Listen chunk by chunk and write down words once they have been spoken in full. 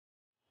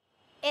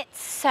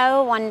It's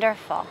so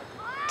wonderful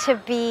to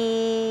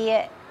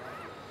be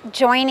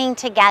joining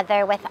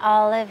together with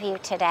all of you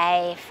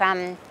today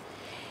from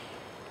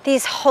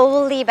these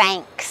holy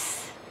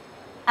banks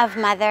of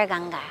Mother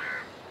Ganga,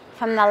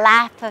 from the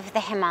lap of the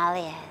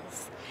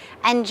Himalayas,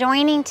 and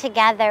joining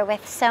together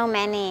with so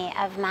many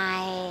of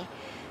my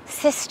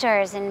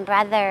sisters and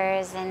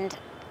brothers and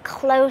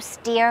close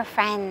dear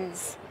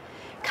friends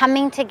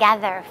coming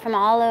together from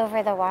all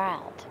over the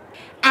world.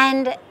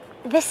 And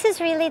this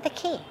is really the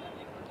key.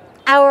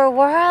 Our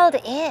world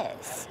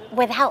is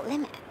without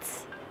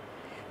limits.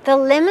 The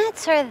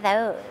limits are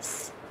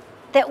those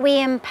that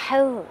we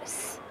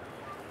impose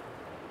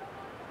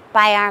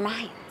by our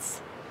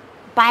minds,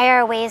 by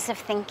our ways of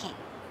thinking,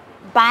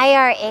 by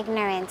our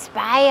ignorance,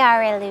 by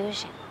our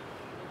illusion.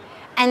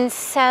 And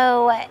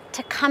so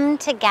to come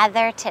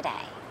together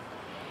today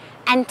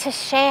and to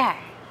share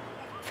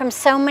from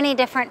so many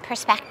different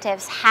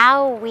perspectives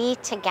how we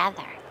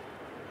together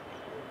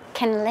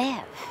can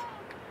live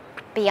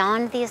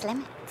beyond these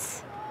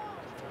limits,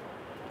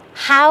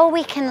 how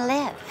we can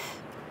live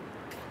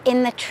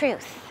in the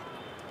truth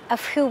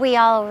of who we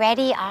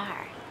already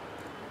are,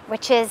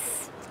 which is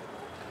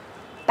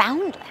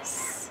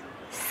boundless,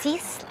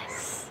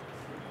 ceaseless,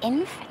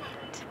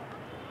 infinite.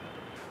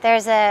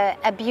 There's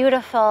a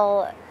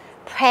beautiful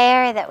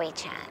prayer that we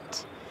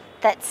chant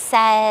that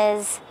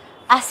says,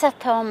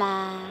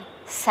 Asatoma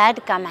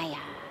Sadgamaya,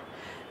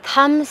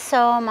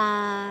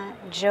 Tamsoma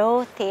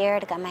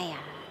Jyotirgamaya,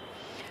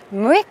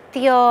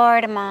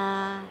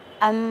 Mrityorma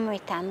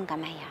Amritam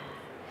Gamaya.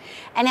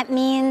 And it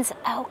means,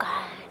 oh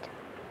God,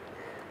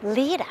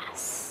 lead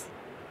us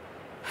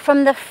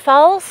from the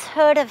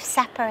falsehood of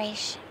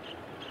separation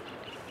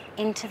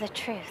into the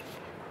truth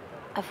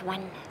of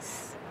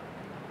oneness.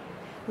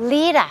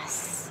 Lead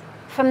us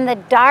from the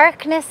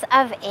darkness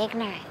of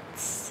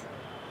ignorance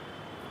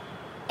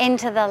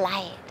into the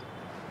light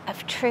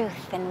of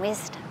truth and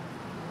wisdom.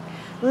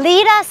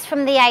 Lead us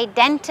from the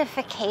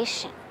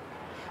identification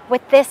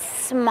with this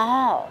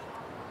small,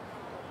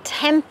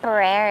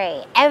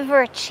 temporary,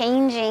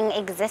 ever-changing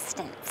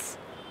existence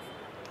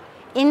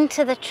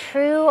into the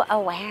true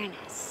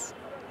awareness,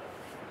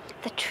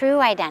 the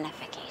true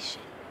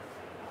identification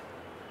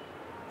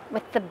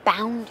with the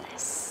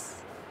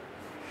boundless,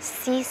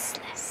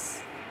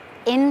 ceaseless,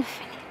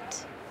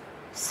 infinite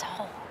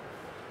soul.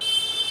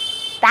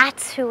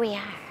 That's who we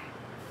are.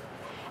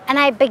 And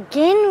I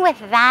begin with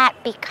that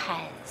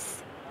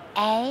because,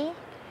 A,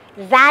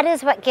 that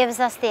is what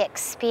gives us the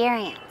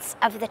experience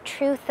of the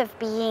truth of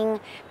being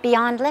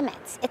beyond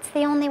limits. It's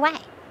the only way.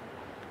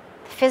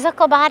 The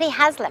physical body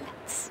has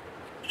limits,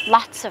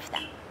 lots of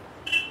them.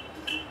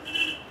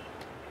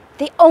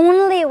 The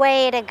only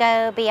way to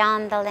go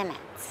beyond the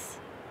limits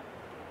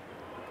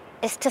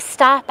is to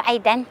stop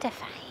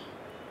identifying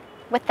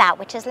with that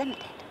which is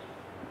limited.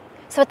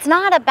 So it's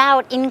not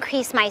about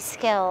increase my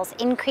skills,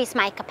 increase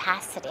my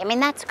capacity. I mean,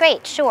 that's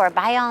great, sure,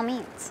 by all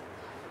means.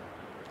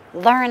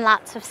 Learn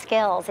lots of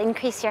skills,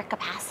 increase your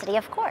capacity,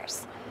 of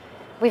course.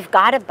 We've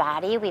got a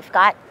body, we've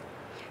got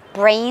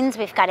brains,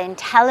 we've got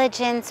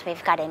intelligence,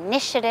 we've got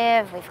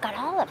initiative, we've got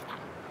all of them.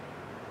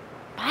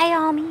 By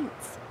all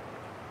means,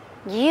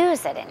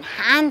 use it,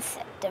 enhance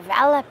it,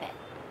 develop it.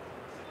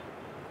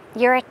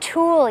 You're a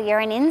tool, you're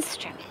an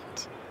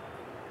instrument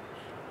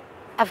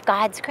of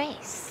God's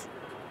grace.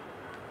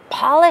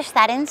 Polish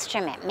that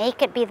instrument,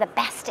 make it be the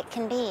best it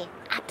can be,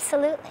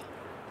 absolutely.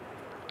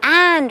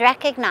 And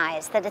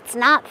recognize that it's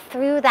not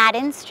through that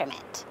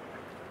instrument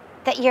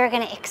that you're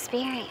going to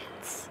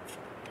experience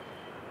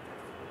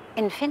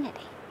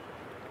infinity.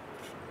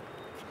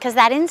 Because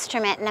that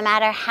instrument, no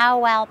matter how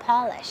well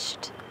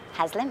polished,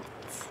 has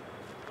limits.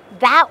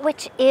 That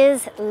which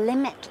is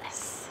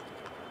limitless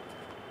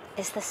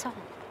is the soul.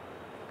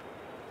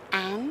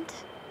 And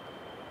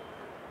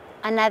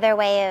another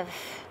way of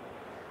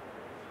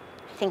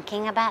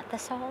thinking about the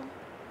soul,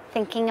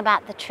 thinking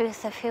about the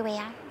truth of who we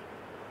are,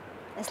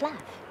 is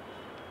love.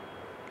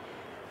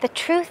 The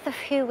truth of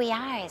who we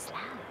are is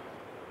love.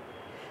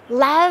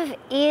 Love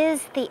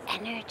is the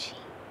energy,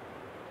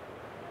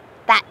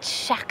 that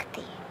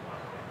Shakti,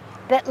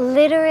 that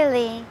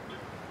literally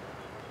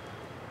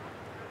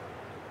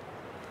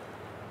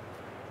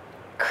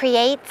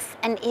creates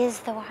and is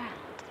the world.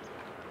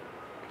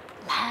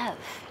 Love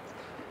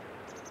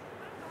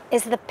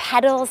is the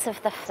petals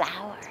of the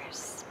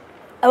flowers,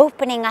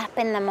 opening up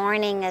in the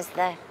morning as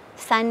the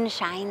sun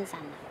shines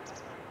on them.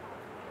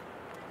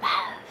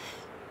 Love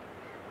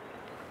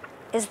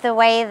is the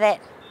way that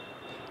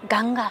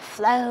Ganga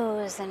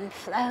flows and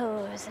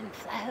flows and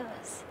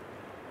flows.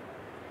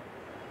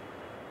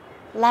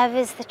 Love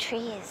is the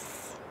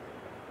trees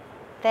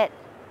that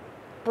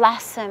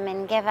blossom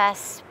and give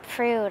us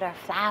fruit or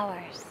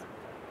flowers,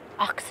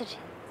 oxygen.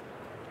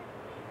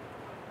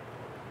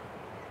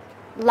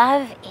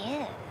 Love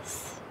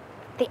is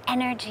the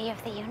energy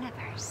of the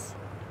universe.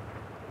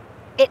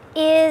 It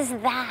is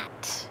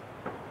that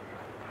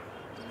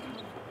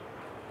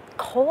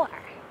core,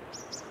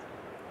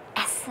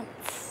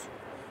 essence,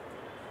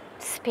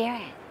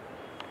 spirit,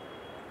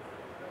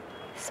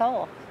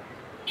 soul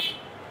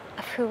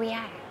of who who we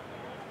are.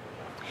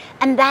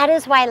 And that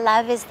is why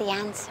love is the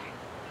answer.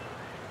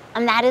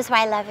 And that is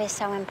why love is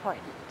so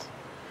important.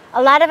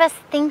 A lot of us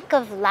think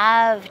of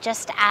love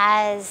just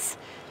as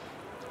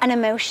an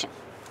emotion,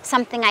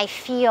 something I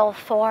feel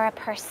for a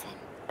person,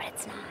 but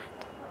it's not.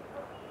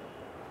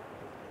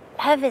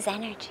 Love is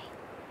energy.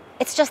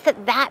 It's just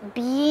that that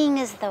being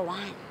is the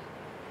one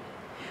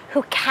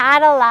who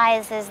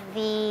catalyzes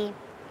the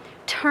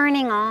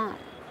turning on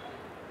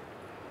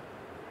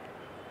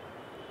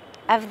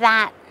of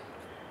that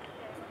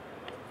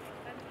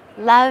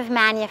love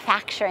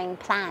manufacturing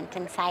plant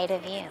inside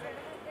of you.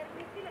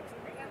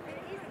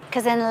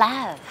 Because in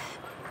love,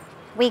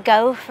 we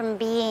go from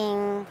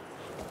being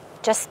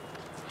just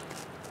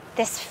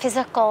this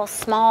physical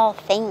small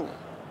thing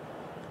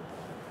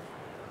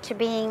to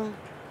being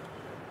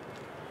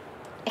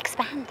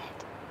expanded.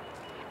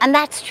 And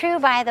that's true,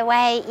 by the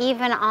way,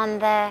 even on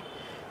the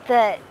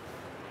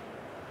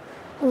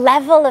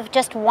level of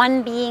just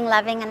one being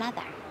loving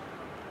another.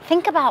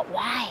 Think about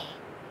why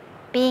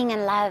being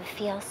in love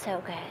feels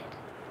so good,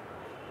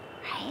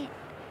 right?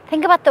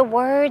 Think about the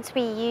words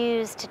we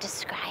use to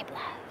describe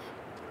love.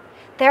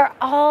 They're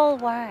all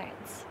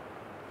words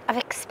of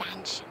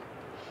expansion.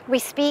 We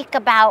speak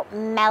about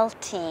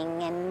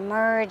melting and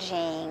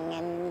merging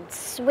and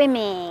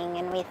swimming,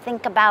 and we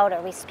think about,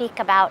 or we speak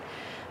about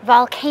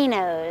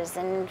volcanoes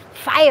and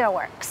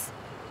fireworks.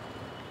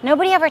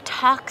 Nobody ever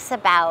talks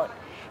about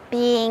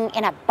being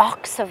in a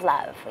box of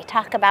love. We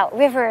talk about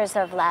rivers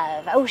of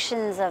love,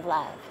 oceans of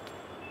love.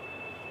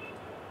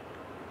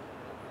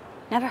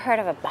 Never heard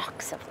of a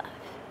box of love.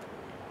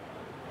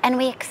 And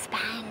we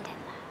expand in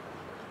love.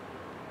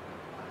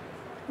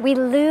 We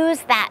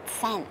lose that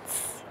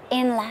sense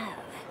in love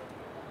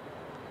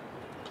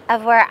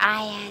of where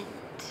I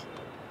end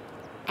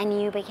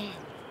and you begin.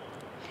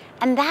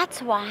 And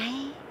that's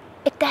why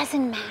it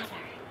doesn't matter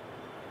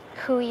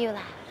who you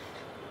love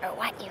or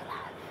what you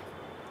love.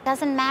 It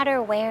doesn't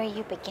matter where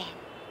you begin.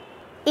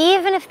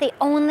 Even if the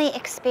only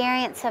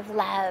experience of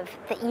love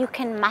that you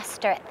can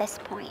muster at this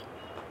point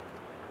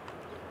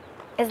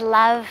is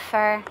love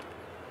for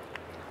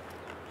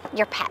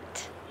your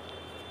pet,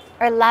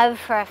 or love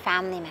for a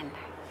family member,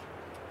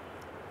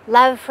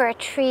 love for a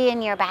tree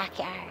in your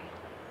backyard.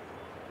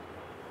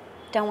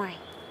 Don't worry,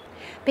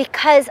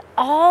 because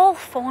all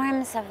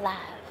forms of love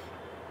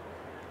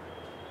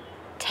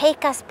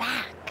take us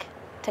back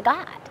to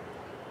God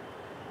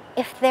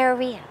if they're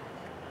real.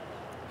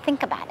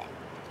 Think about it.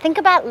 Think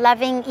about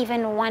loving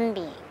even one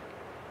being,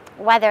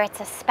 whether it's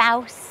a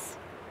spouse,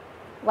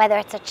 whether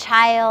it's a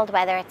child,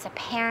 whether it's a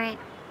parent.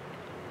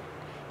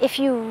 If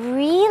you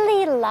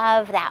really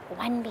love that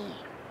one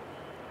being,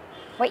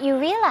 what you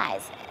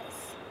realize is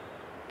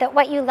that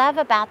what you love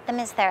about them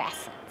is their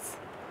essence.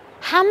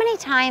 How many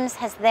times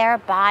has their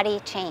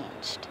body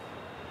changed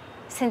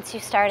since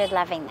you started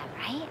loving them,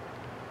 right?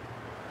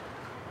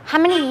 How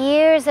many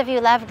years have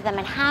you loved them,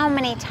 and how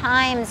many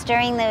times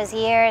during those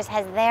years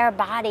has their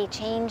body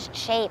changed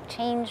shape,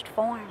 changed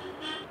form?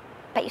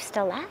 But you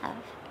still love.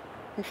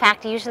 In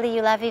fact, usually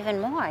you love even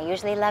more.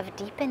 Usually love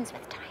deepens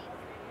with time.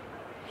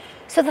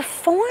 So the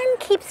form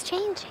keeps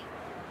changing.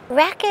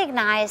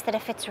 Recognize that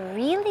if it's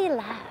really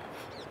love,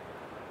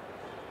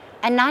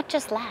 and not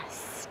just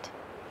lust,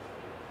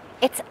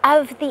 it's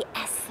of the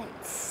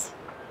essence.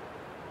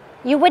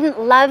 You wouldn't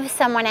love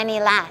someone any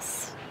less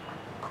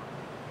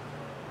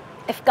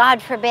if,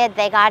 God forbid,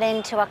 they got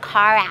into a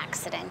car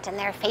accident and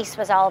their face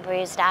was all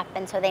bruised up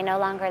and so they no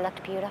longer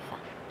looked beautiful.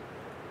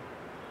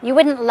 You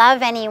wouldn't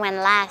love anyone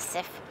less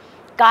if,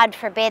 God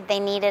forbid, they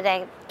needed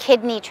a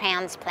kidney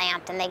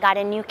transplant and they got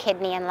a new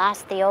kidney and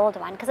lost the old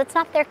one, because it's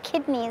not their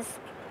kidneys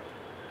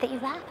that you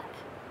love.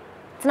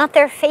 It's not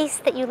their face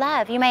that you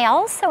love. You may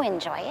also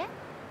enjoy it.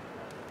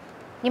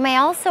 You may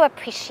also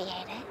appreciate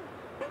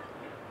it.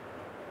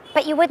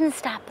 But you wouldn't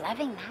stop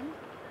loving them.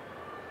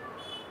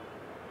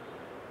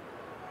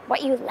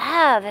 What you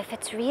love, if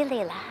it's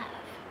really love,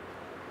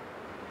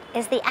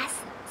 is the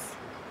essence,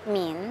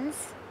 means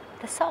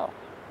the soul.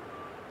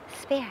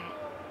 Spirit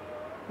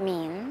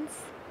means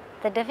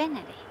the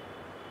divinity,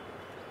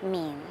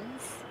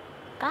 means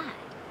God.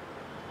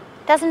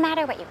 Doesn't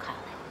matter what you call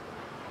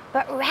it,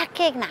 but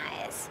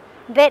recognize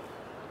that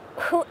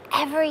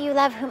whoever you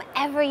love,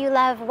 whomever you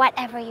love,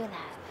 whatever you love,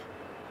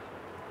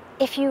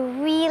 if you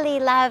really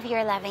love,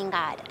 you're loving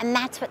God. And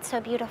that's what's so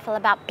beautiful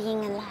about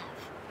being in love,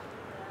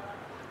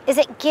 is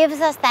it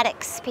gives us that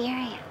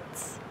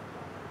experience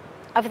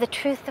of the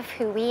truth of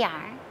who we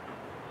are,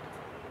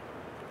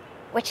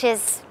 which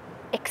is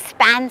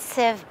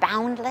expansive,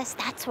 boundless.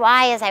 That's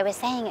why, as I was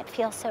saying, it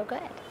feels so good.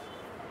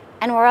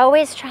 And we're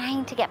always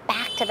trying to get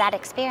back to that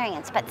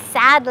experience. But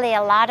sadly,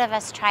 a lot of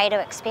us try to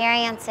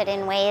experience it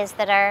in ways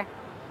that are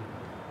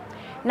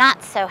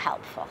not so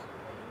helpful,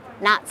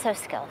 not so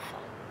skillful,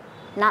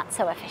 not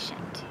so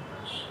efficient.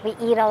 We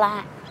eat a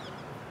lot.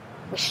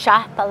 We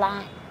shop a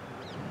lot.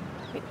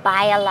 We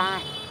buy a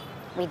lot.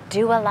 We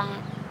do a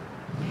lot.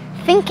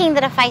 Thinking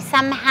that if I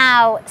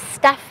somehow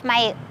stuff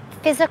my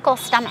physical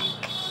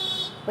stomach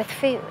with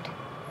food,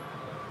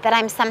 that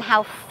I'm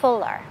somehow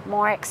fuller,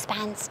 more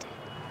expansive.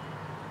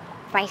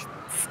 If my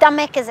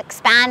stomach is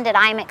expanded,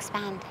 I'm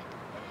expanded.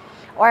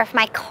 Or if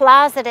my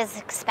closet is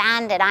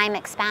expanded, I'm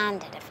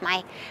expanded. If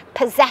my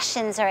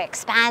possessions are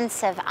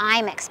expansive,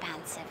 I'm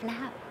expansive.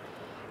 No.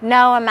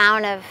 No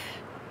amount of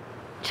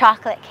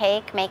chocolate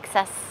cake makes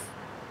us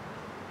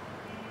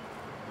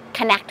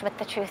connect with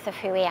the truth of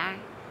who we are.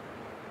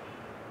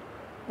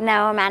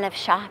 No amount of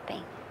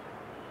shopping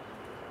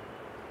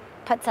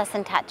puts us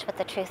in touch with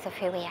the truth of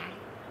who we are.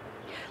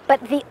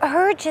 But the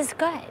urge is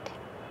good.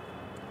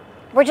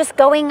 We're just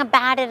going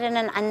about it in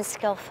an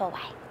unskillful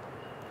way.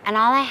 And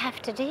all I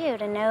have to do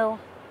to know,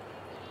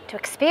 to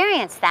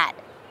experience that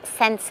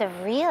sense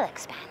of real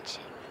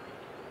expansion,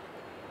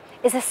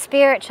 is a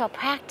spiritual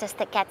practice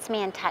that gets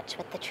me in touch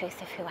with the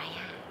truth of who I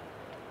am.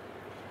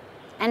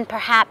 And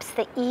perhaps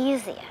the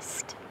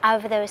easiest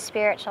of those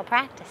spiritual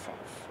practices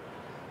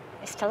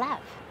is to love.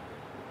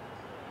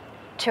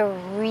 To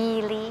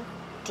really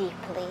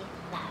deeply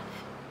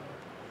love.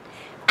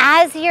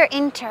 As you're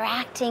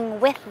interacting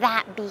with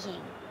that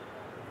being,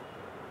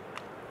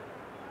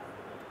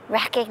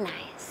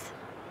 recognize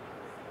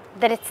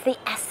that it's the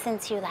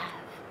essence you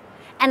love,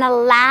 and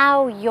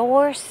allow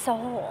your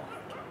soul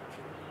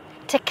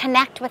to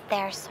connect with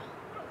their soul.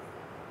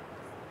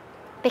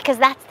 Because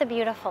that's the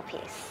beautiful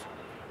piece.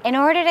 In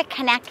order to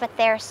connect with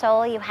their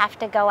soul, you have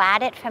to go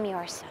at it from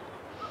your soul.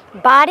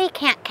 Body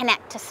can't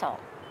connect to soul.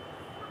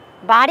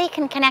 Body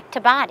can connect to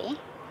body,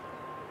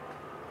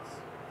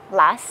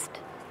 lust.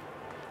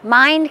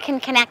 Mind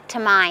can connect to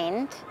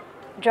mind,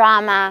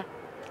 drama,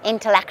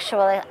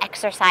 intellectual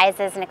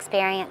exercises and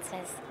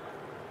experiences.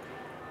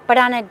 But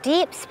on a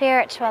deep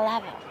spiritual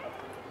level,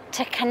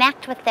 to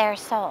connect with their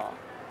soul,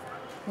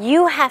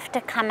 you have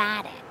to come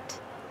at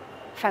it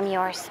from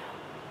your soul.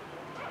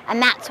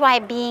 And that's why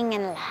being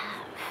in love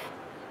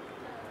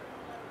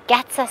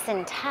gets us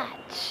in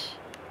touch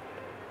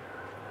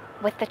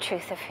with the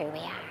truth of who we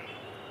are.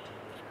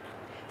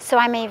 So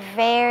I'm a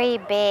very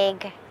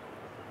big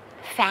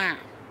fan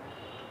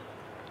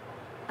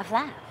of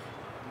love.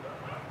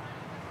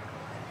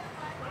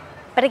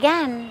 But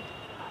again,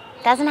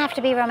 it doesn't have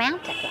to be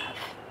romantic love.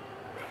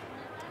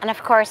 And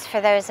of course,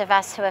 for those of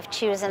us who have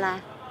chosen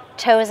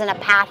a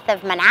path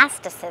of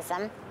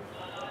monasticism,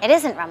 it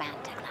isn't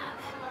romantic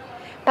love.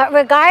 But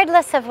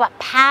regardless of what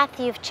path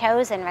you've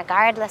chosen,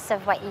 regardless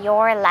of what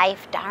your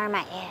life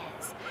dharma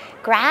is,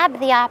 grab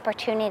the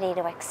opportunity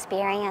to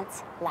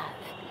experience love.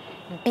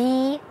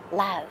 Be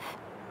love.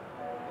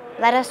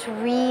 Let us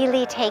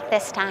really take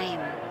this time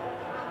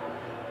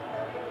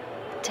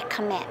to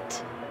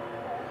commit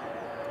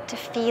to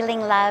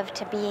feeling love,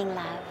 to being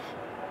love,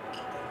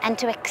 and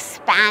to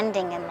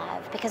expanding in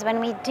love. Because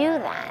when we do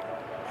that,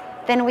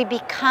 then we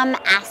become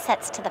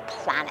assets to the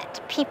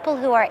planet. People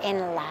who are in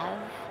love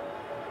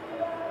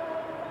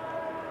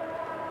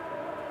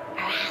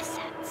are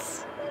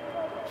assets.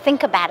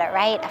 Think about it,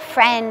 right? A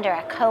friend or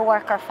a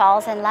coworker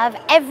falls in love,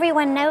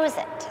 everyone knows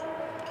it.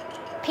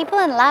 People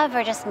in love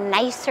are just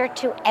nicer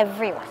to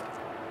everyone.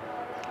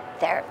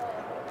 They're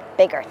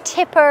bigger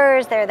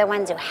tippers, they're the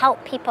ones who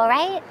help people,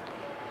 right?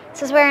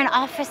 This is where in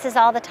offices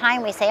all the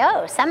time we say,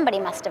 oh, somebody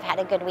must have had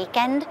a good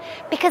weekend,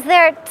 because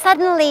they're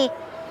suddenly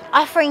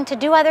offering to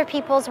do other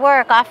people's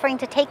work, offering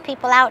to take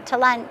people out to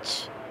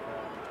lunch.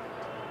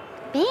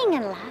 Being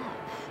in love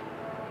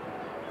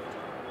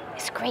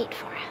is great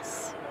for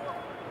us.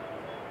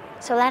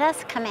 So let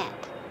us commit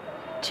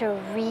to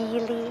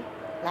really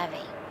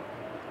loving.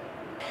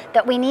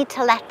 That we need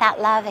to let that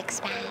love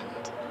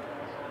expand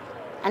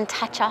and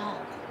touch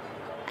all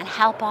and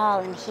help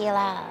all and heal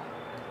all.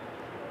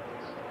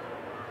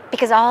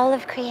 Because all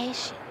of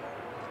creation,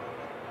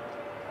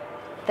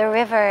 the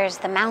rivers,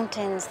 the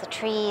mountains, the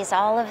trees,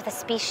 all of the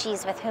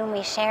species with whom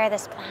we share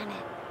this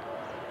planet,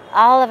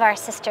 all of our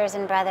sisters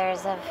and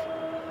brothers of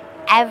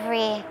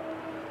every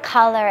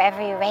color,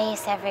 every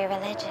race, every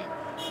religion,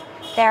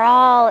 they're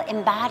all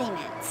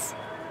embodiments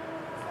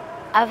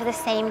of the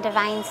same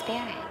divine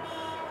spirit.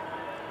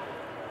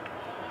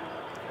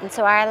 And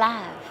so our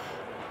love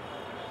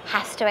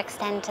has to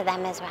extend to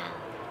them as well,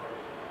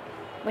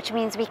 which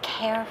means we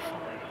care for,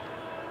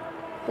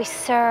 we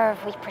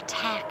serve, we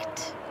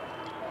protect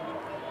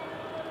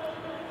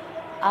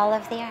all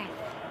of the earth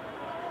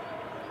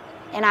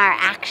in our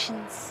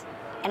actions,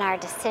 in our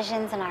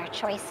decisions, and our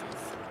choices.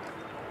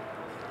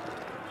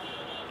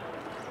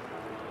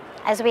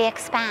 As we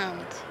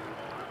expand,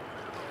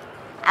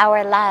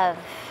 our love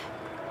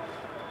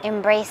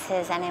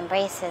embraces and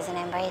embraces and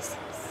embraces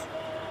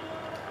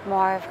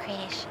more of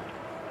creation.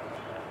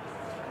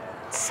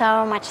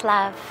 So much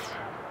love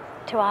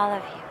to all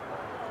of you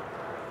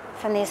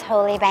from these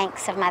holy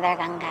banks of Mother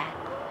Ganga.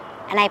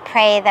 And I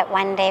pray that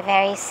one day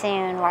very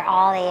soon we're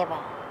all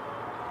able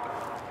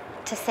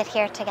to sit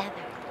here together.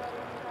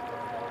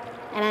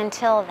 And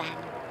until then,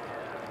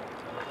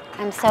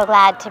 I'm so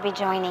glad to be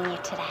joining you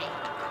today.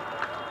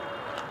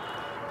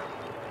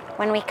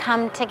 When we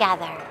come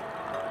together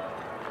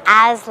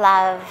as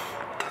love,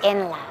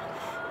 in love,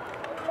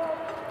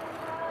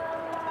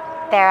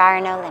 there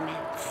are no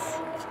limits.